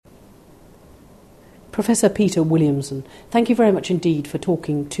Professor Peter Williamson, thank you very much indeed for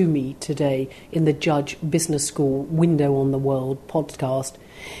talking to me today in the Judge Business School Window on the World podcast.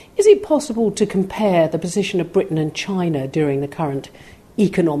 Is it possible to compare the position of Britain and China during the current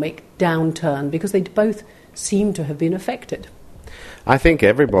economic downturn, because they both seem to have been affected? I think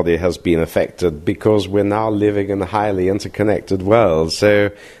everybody has been affected because we're now living in a highly interconnected world.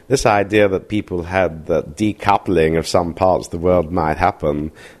 So this idea that people had that decoupling of some parts of the world might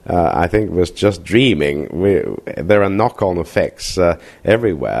happen, I think was just dreaming. There are knock-on effects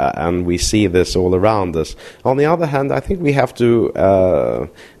everywhere, and we see this all around us. On the other hand, I think we have to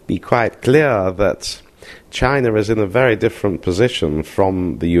be quite clear that China is in a very different position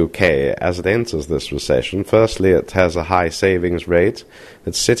from the UK as it enters this recession. Firstly, it has a high savings rate.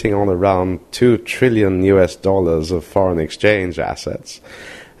 It's sitting on around $2 trillion of foreign exchange assets.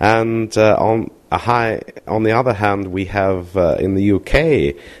 And on the other hand, we have in the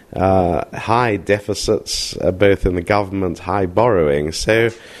UK high deficits, both in the government, high borrowing. So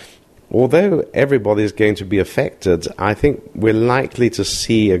although everybody is going to be affected, I think we're likely to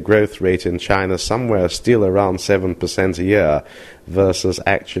see a growth rate in China somewhere still around 7% a year versus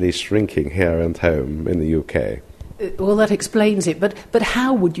actually shrinking here and home in the UK. Well, that explains it. But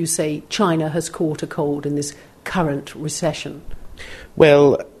how would you say China has caught a cold in this current recession?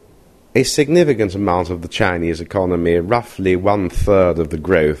 Well, a significant amount of the Chinese economy, roughly 1/3 of the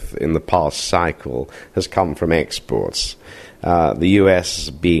growth in the past cycle, has come from exports. The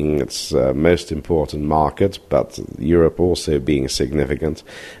US being its most important market, but Europe also being significant.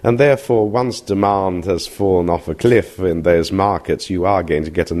 And therefore, once demand has fallen off a cliff in those markets, you are going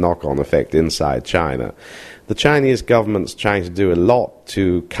to get a knock-on effect inside China. The Chinese government's trying to do a lot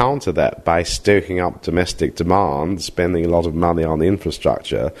to counter that by stoking up domestic demand, spending a lot of money on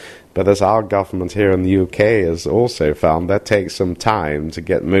infrastructure. But as our government here in the UK has also found, that takes some time to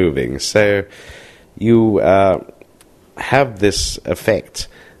get moving. So you have this effect,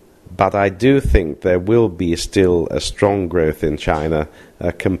 but I do think there will be still a strong growth in China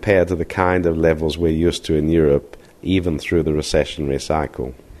compared to the kind of levels we're used to in Europe, even through the recessionary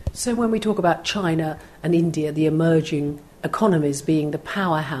cycle. So when we talk about China and India, the emerging economies being the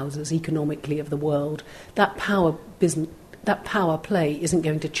powerhouses economically of the world, that power play isn't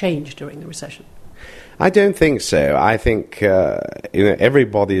going to change during the recession? I don't think so. I think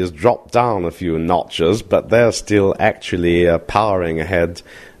everybody has dropped down a few notches, but they're still actually powering ahead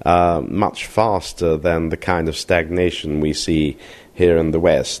much faster than the kind of stagnation we see here in the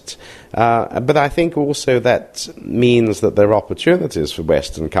West. But I think also that means that there are opportunities for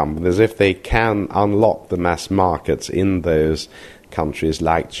Western companies if they can unlock the mass markets in those countries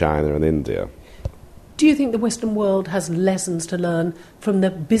like China and India. Do you think the Western world has lessons to learn from the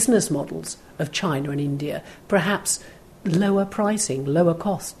business models of China and India? Perhaps lower pricing, lower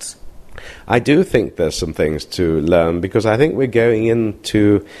costs? I do think there's some things to learn, because I think we're going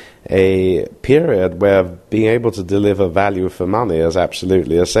into a period where being able to deliver value for money is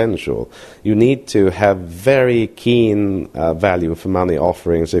absolutely essential. You need to have very keen value for money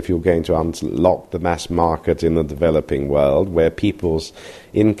offerings if you're going to unlock the mass market in the developing world, where people's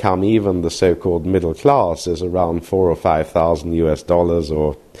income, even the so-called middle class, is around $4,000 or $5,000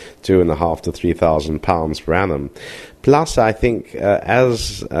 or £2,500 to £3,000 per annum. Plus, I think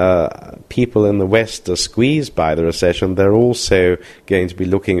as people in the West are squeezed by the recession, they're also going to be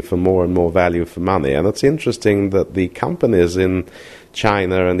looking for more and more value for money. And it's interesting that the companies in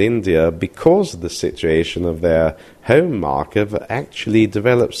China and India, because of the situation of their home market, have actually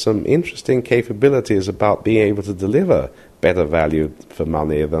developed some interesting capabilities about being able to deliver better value for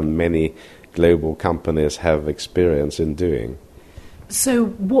money than many global companies have experience in doing. So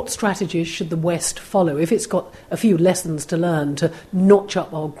what strategies should the West follow? If it's got a few lessons to learn to notch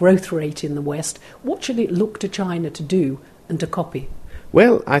up our growth rate in the West, what should it look to China to do and to copy?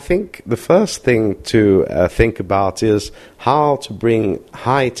 Well, I think the first thing to think about is how to bring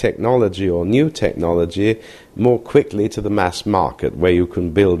high technology or new technology more quickly to the mass market where you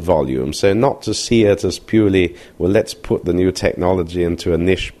can build volume. So not to see it as purely, well, let's put the new technology into a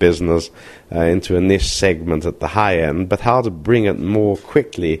niche business, into a niche segment at the high end, but how to bring it more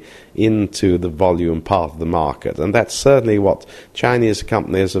quickly into the volume part of the market. And that's certainly what Chinese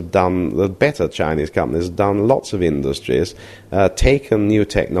companies have done, the better Chinese companies have done, lots of industries, taken new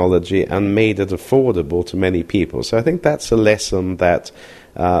technology and made it affordable to many people. So I think that's a lesson that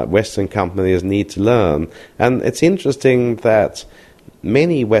Western companies need to learn. And it's interesting that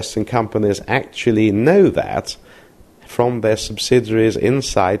many Western companies actually know that from their subsidiaries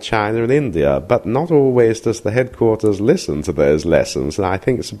inside China and India, but not always does the headquarters listen to those lessons. And I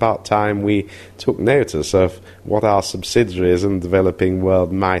think it's about time we took notice of what our subsidiaries in the developing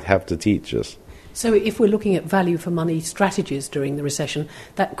world might have to teach us. So if we're looking at value for money strategies during the recession,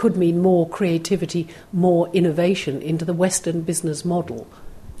 that could mean more creativity, more innovation into the Western business model.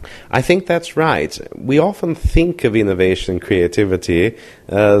 I think that's right. We often think of innovation and creativity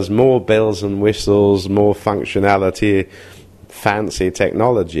as more bells and whistles, more functionality, fancy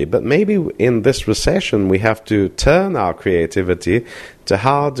technology. But maybe in this recession we have to turn our creativity to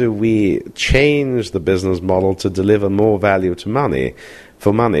how do we change the business model to deliver more value to money,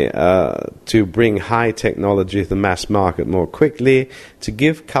 to bring high technology to the mass market more quickly, to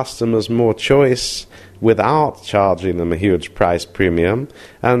give customers more choice without charging them a huge price premium,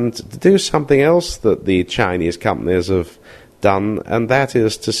 and to do something else that the Chinese companies have done, and that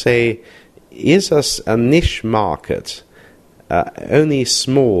is to say, is a niche market only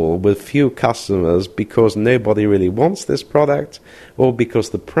small with few customers because nobody really wants this product, or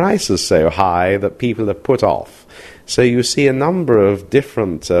because the price is so high that people are put off? So you see a number of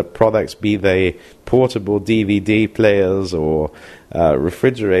different products, be they portable DVD players or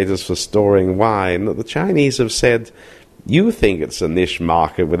refrigerators for storing wine, that the Chinese have said, you think it's a niche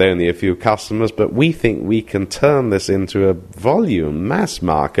market with only a few customers, but we think we can turn this into a volume mass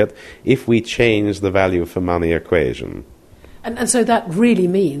market if we change the value for money equation. And so that really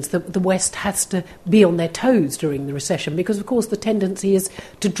means that the West has to be on their toes during the recession, because, of course, the tendency is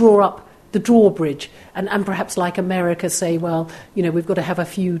to draw up the drawbridge and perhaps, like America, say, well, we've got to have a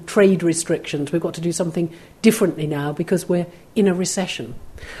few trade restrictions. We've got to do something differently now because we're in a recession.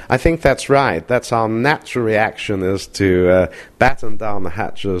 I think that's right. That's our natural reaction, is to batten down the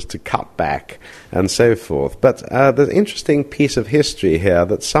hatches, to cut back, and so forth. But the interesting piece of history here,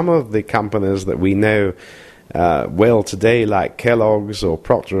 that some of the companies that we know well today, like Kellogg's or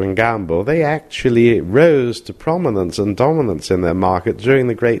Procter & Gamble, they actually rose to prominence and dominance in their market during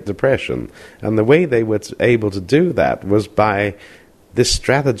the Great Depression. And the way they were able to do that was by this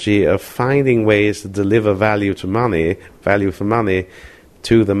strategy of finding ways to deliver value for money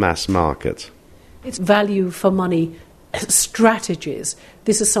to the mass market. It's value for money strategies.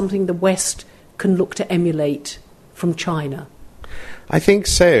 This is something the West can look to emulate from China. I think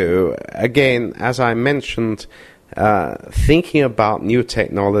so. Again, as I mentioned, thinking about new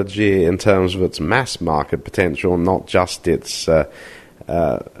technology in terms of its mass market potential, not just its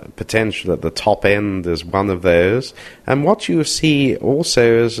potential at the top end, is one of those. And what you see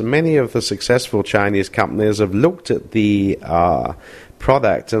also is many of the successful Chinese companies have looked at the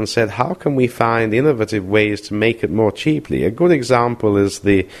product and said, how can we find innovative ways to make it more cheaply? A good example is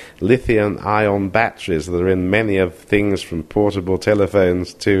the lithium-ion batteries that are in many of things from portable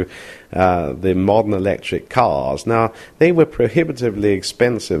telephones to the modern electric cars. Now, they were prohibitively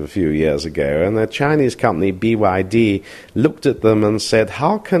expensive a few years ago, and a Chinese company, BYD, looked at them and said,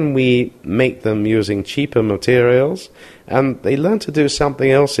 how can we make them using cheaper materials? And they learned to do something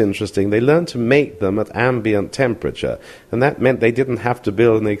else interesting. They learned to make them at ambient temperature. And that meant they didn't have to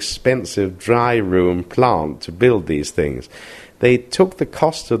build an expensive dry room plant to build these things. They took the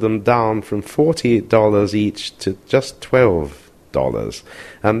cost of them down from $40 each to just $12.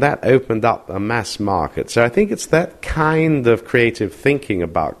 And that opened up a mass market. So I think it's that kind of creative thinking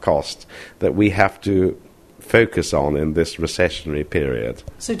about cost that we have to focus on in this recessionary period.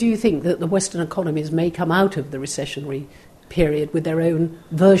 So do you think that the Western economies may come out of the recessionary period with their own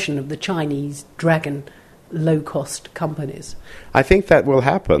version of the Chinese dragon low-cost companies? I think that will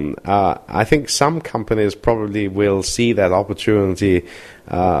happen. I think some companies probably will see that opportunity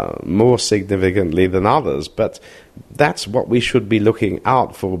more significantly than others, but that's what we should be looking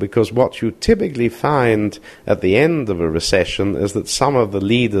out for, because what you typically find at the end of a recession is that some of the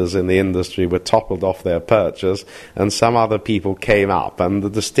leaders in the industry were toppled off their perches and some other people came up. And the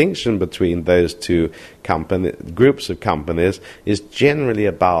distinction between those two groups of companies is generally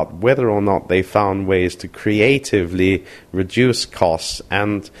about whether or not they found ways to creatively reduce costs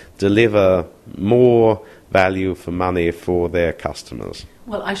and deliver more value for money for their customers.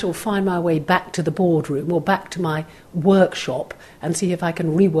 Well, I shall find my way back to the boardroom or back to my workshop and see if I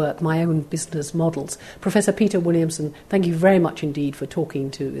can rework my own business models. Professor Peter Williamson, thank you very much indeed for talking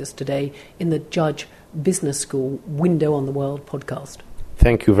to us today in the Judge Business School Window on the World podcast.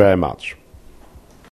 Thank you very much.